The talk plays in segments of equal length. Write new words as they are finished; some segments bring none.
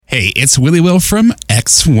Hey, it's Willy Will from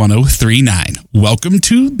X1039. Welcome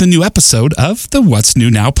to the new episode of the What's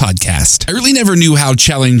New Now podcast. I really never knew how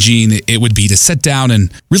challenging it would be to sit down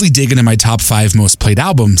and really dig into my top 5 most played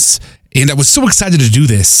albums. And I was so excited to do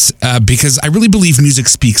this because I really believe music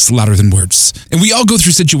speaks louder than words. And we all go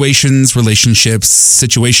through situations, relationships,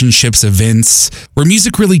 situationships, events, where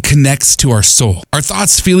music really connects to our soul. Our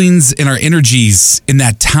thoughts, feelings, and our energies in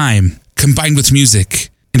that time combined with music.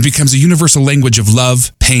 And it becomes a universal language of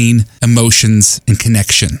love, pain, emotions, and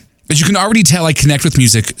connection. As you can already tell, I connect with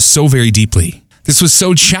music so very deeply. This was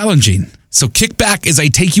so challenging. So kick back as I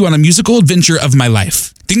take you on a musical adventure of my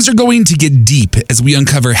life. Things are going to get deep as we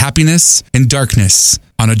uncover happiness and darkness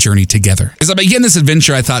on a journey together. As I began this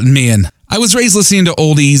adventure, I thought, man, I was raised listening to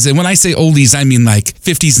oldies, and when I say oldies, I mean like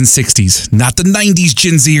 50s and 60s, not the 90s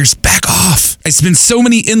Gen Zers. Back off. I spent so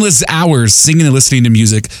many endless hours singing and listening to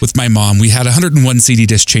music with my mom. We had a 101 CD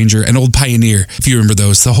disc changer, an old Pioneer, if you remember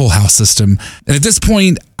those, the whole house system. And at this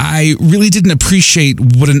point, I really didn't appreciate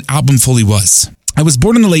what an album fully was. I was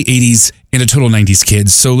born in the late 80s and a total 90s kid,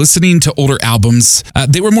 so listening to older albums,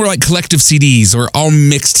 they were more like collective CDs or all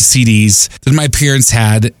mixed CDs that my parents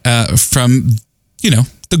had from,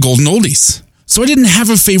 the golden oldies. So I didn't have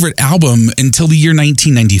a favorite album until the year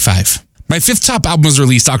 1995. My 5th top album was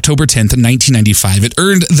released October 10th, 1995. It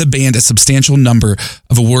earned the band a substantial number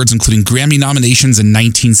of awards, including Grammy nominations in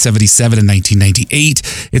 1977 and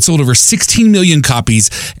 1998. It sold over 16 million copies,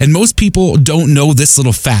 and most people don't know this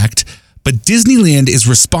little fact, but Disneyland is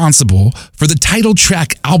responsible for the title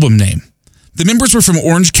track album name. The members were from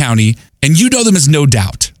Orange County, and you know them as No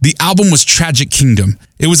Doubt. The album was Tragic Kingdom.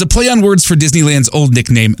 It was a play on words for Disneyland's old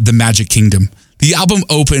nickname, the Magic Kingdom. The album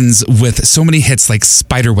opens with so many hits like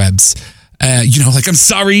Spiderwebs. Like I'm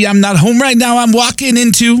sorry, I'm not home right now, I'm walking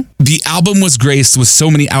into. The album was graced with so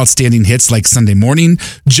many outstanding hits like Sunday Morning,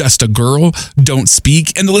 Just a Girl, Don't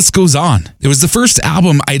Speak, and the list goes on. It was the first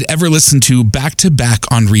album I'd ever listened to back to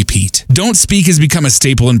back on repeat. Don't Speak has become a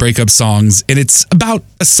staple in breakup songs, and it's about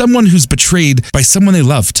someone who's betrayed by someone they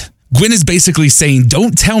loved. Gwen is basically saying,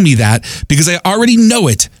 don't tell me that because I already know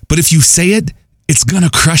it, but if you say it, it's gonna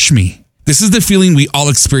crush me. This is the feeling we all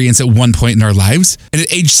experience at one point in our lives, and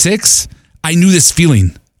at age 6, I knew this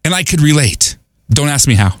feeling, and I could relate. Don't ask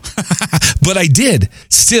me how, but I did.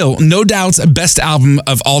 Still, No Doubt's best album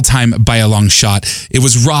of all time by a long shot. It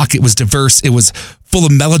was rock, it was diverse, it was full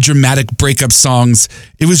of melodramatic breakup songs.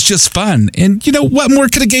 It was just fun, and what more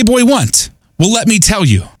could a gay boy want? Well, let me tell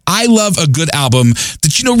you, I love a good album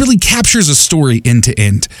that, really captures a story end to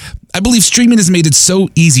end. I believe streaming has made it so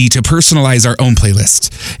easy to personalize our own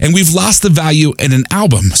playlist, and we've lost the value in an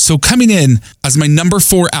album. So coming in as my number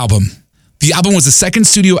 4 album, the album was the second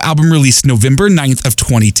studio album released November 9th of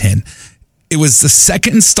 2010. It was the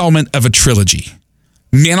second installment of a trilogy.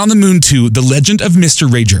 Man on the Moon 2, The Legend of Mr.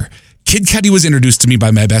 Rager. Kid Cudi was introduced to me by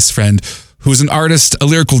my best friend, who is an artist, a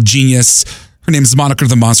lyrical genius. Her name's Monica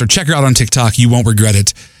the Monster. Check her out on TikTok. You won't regret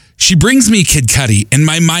it. She brings me Kid Cudi, and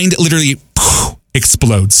my mind literally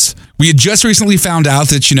explodes. We had just recently found out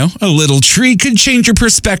that, a little treat could change your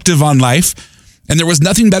perspective on life. And there was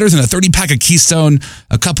nothing better than a 30-pack of Keystone,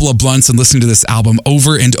 a couple of blunts, and listening to this album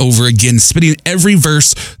over and over again, spitting every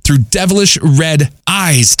verse through devilish red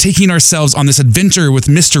eyes, taking ourselves on this adventure with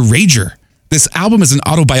Mr. Rager. This album is an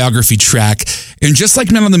autobiography track, and just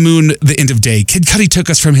like Man on the Moon, The End of Day, Kid Cudi took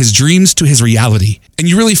us from his dreams to his reality. And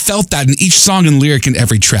you really felt that in each song and lyric in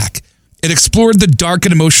every track. It explored the dark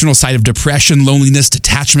and emotional side of depression, loneliness,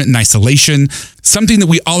 detachment, and isolation, something that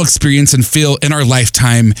we all experience and feel in our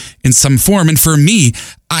lifetime in some form. And for me,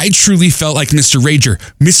 I truly felt like Mr. Rager.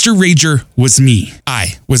 Mr. Rager was me.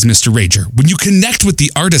 I was Mr. Rager. When you connect with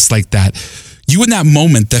the artist like that, you in that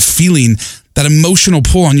moment, the feeling, that emotional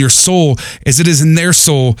pull on your soul as it is in their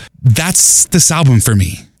soul, that's this album for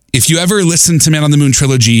me. If you ever listen to Man on the Moon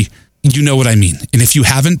trilogy, you know what I mean. And if you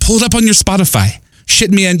haven't, pull it up on your Spotify.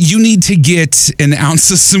 Shit, man, you need to get an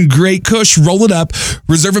ounce of some great kush, roll it up,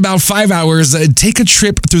 reserve about 5 hours, take a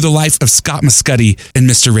trip through the life of Scott Muscudi and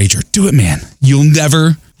Mr. Rager. Do it, man. You'll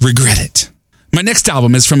never regret it. My next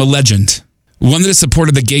album is from a legend, one that has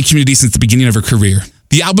supported the gay community since the beginning of her career.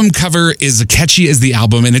 The album cover is as catchy as the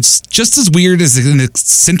album, and it's just as weird as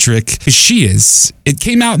eccentric as she is. It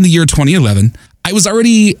came out in the year 2011. I was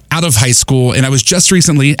already out of high school, and I was just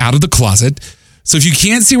recently out of the closet. So if you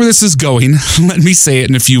can't see where this is going, let me say it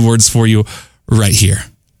in a few words for you right here.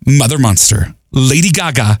 Mother Monster. Lady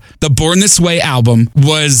Gaga, the Born This Way album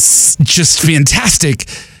was just fantastic.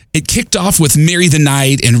 It kicked off with Marry the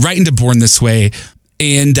Night and right into Born This Way.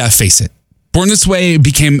 And face it, Born This Way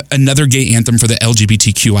became another gay anthem for the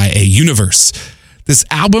LGBTQIA universe. This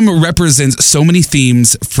album represents so many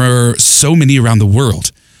themes for so many around the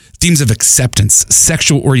world. Themes of acceptance,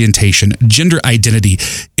 sexual orientation, gender identity,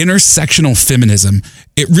 intersectional feminism.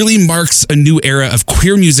 It really marks a new era of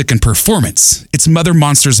queer music and performance. It's Mother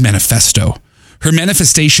Monster's manifesto, her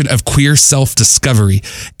manifestation of queer self-discovery.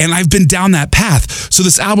 And I've been down that path. So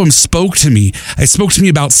this album spoke to me. It spoke to me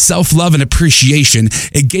about self-love and appreciation.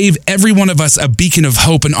 It gave every one of us a beacon of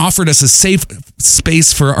hope and offered us a safe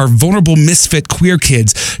space for our vulnerable misfit queer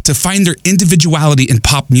kids to find their individuality in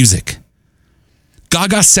pop music.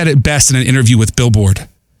 Gaga said it best in an interview with Billboard.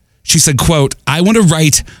 She said, quote, "I want to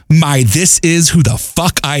write my This Is Who the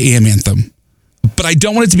Fuck I Am anthem, but I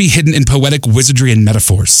don't want it to be hidden in poetic wizardry and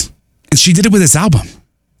metaphors." And she did it with this album.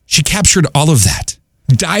 She captured all of that.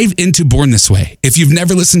 Dive into Born This Way. If you've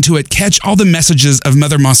never listened to it, catch all the messages of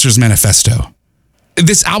Mother Monster's manifesto.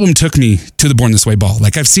 This album took me to the Born This Way ball.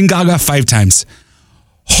 Like, I've seen Gaga 5 times.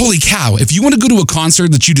 Holy cow. If you want to go to a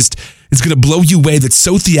concert that is going to blow you away, that's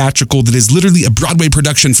so theatrical, that is literally a Broadway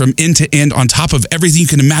production from end to end on top of everything you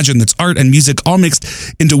can imagine, that's art and music all mixed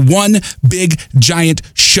into one big, giant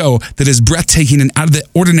show that is breathtaking and out of the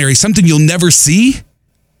ordinary, something you'll never see.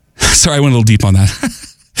 Sorry, I went a little deep on that.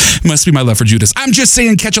 It must be my love for Judas. I'm just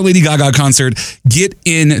saying, catch a Lady Gaga concert. Get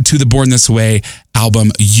into the Born This Way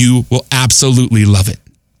album. You will absolutely love it.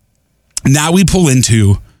 Now we pull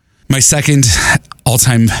into my second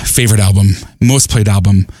all-time favorite album, most played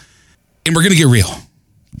album. And we're going to get real.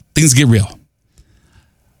 Things get real.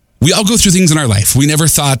 We all go through things in our life we never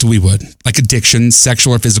thought we would, like addiction,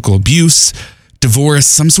 sexual or physical abuse, divorce,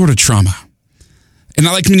 some sort of trauma. And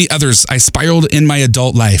not like many others, I spiraled in my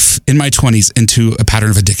adult life, in my 20s, into a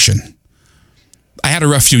pattern of addiction. I had a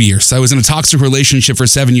rough few years. I was in a toxic relationship for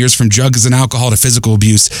 7 years, from drugs and alcohol to physical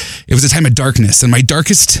abuse. It was a time of darkness, and my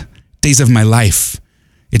darkest days of my life.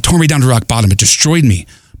 It tore me down to rock bottom. It destroyed me.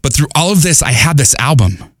 But through all of this, I had this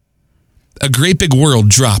album. A Great Big World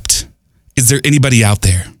dropped. Is there anybody out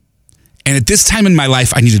there? And at this time in my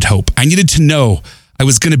life, I needed hope. I needed to know I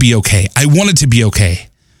was going to be okay. I wanted to be okay.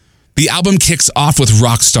 The album kicks off with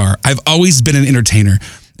Rockstar. I've always been an entertainer,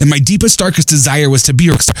 and my deepest, darkest desire was to be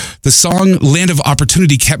a rockstar. The song Land of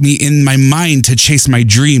Opportunity kept me in my mind to chase my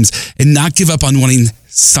dreams and not give up on wanting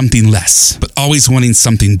something less, but always wanting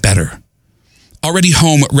something better. Already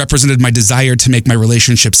Home represented my desire to make my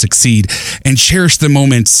relationship succeed and cherish the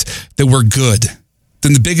moments that were good.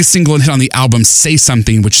 Then the biggest single and hit on the album, Say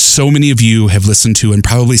Something, which so many of you have listened to and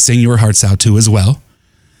probably sang your hearts out to as well.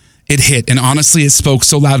 It hit, and honestly, it spoke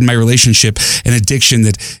so loud in my relationship and addiction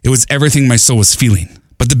that it was everything my soul was feeling.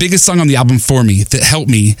 But the biggest song on the album for me that helped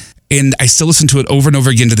me, and I still listen to it over and over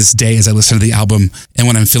again to this day as I listen to the album, and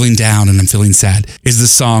when I'm feeling down and I'm feeling sad, is the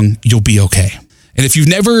song You'll Be Okay. And if you've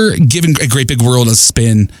never given A Great Big World a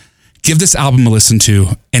spin, give this album a listen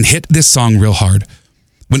to and hit this song real hard.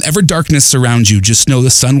 Whenever darkness surrounds you, just know the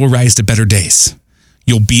sun will rise to better days.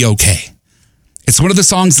 You'll be okay. It's one of the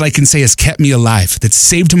songs that I can say has kept me alive, that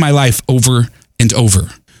saved my life over and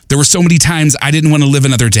over. There were so many times I didn't want to live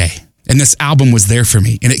another day, and this album was there for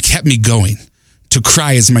me, and it kept me going. To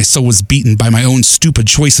cry as my soul was beaten by my own stupid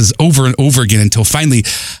choices over and over again until finally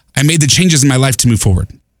I made the changes in my life to move forward.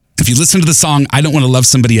 If you listen to the song, I Don't Want to Love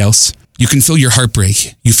Somebody Else, you can feel your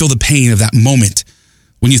heartbreak. You feel the pain of that moment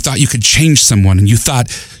when you thought you could change someone and you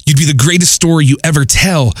thought you'd be the greatest story you ever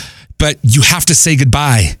tell, but you have to say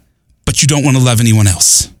goodbye, but you don't want to love anyone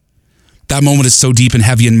else. That moment is so deep and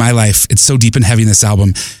heavy in my life. It's so deep and heavy in this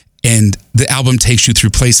album. And the album takes you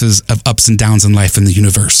through places of ups and downs in life in the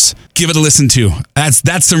universe. Give it a listen to.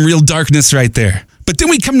 That's some real darkness right there. But then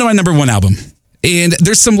we come to my number one album. And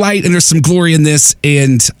there's some light and there's some glory in this.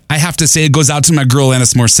 And I have to say it goes out to my girl,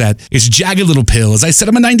 Alanis Morissette. It's Jagged Little Pill. As I said,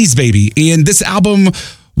 I'm a 90s baby. And this album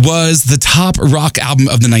was the top rock album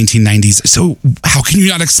of the 1990s. So how can you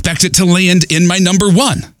not expect it to land in my number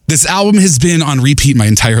one? This album has been on repeat my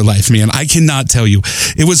entire life, man. I cannot tell you.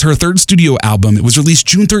 It was her third studio album. It was released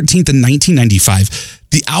June 13th in 1995.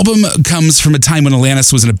 The album comes from a time when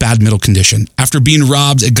Alanis was in a bad mental condition. After being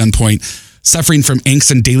robbed at gunpoint, suffering from angst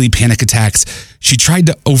and daily panic attacks, she tried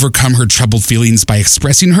to overcome her troubled feelings by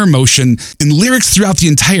expressing her emotion in lyrics throughout the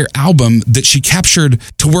entire album that she captured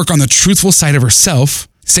to work on the truthful side of herself,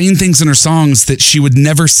 saying things in her songs that she would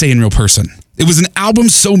never say in real person. It was an album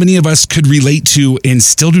so many of us could relate to and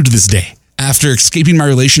still do to this day. After escaping my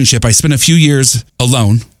relationship, I spent a few years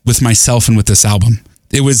alone with myself and with this album.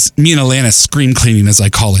 It was me and Alanis scream cleaning, as I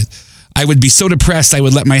call it. I would be so depressed, I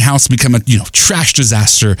would let my house become a trash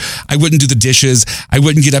disaster. I wouldn't do the dishes. I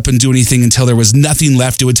wouldn't get up and do anything until there was nothing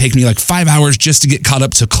left. It would take me like 5 hours just to get caught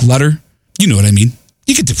up to clutter. You know what I mean?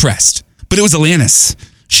 You get depressed. But it was Alanis.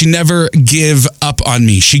 She never gave up on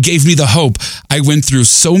me. She gave me the hope. I went through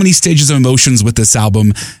so many stages of emotions with this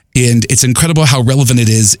album, And it's incredible how relevant it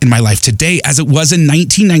is in my life today as it was in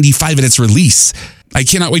 1995 at its release. I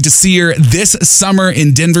cannot wait to see her this summer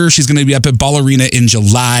in Denver. She's going to be up at Ball Arena in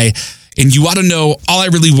July. And you ought to know, all I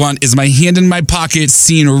really want is my hand in my pocket,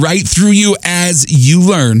 seeing right through you as you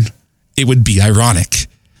learn. It would be ironic.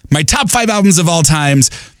 My top 5 albums of all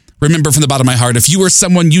times. Remember, from the bottom of my heart, if you or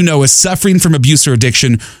someone you know is suffering from abuse or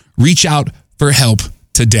addiction, reach out for help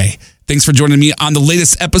today. Thanks for joining me on the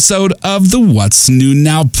latest episode of the What's New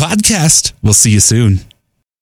Now podcast. We'll see you soon.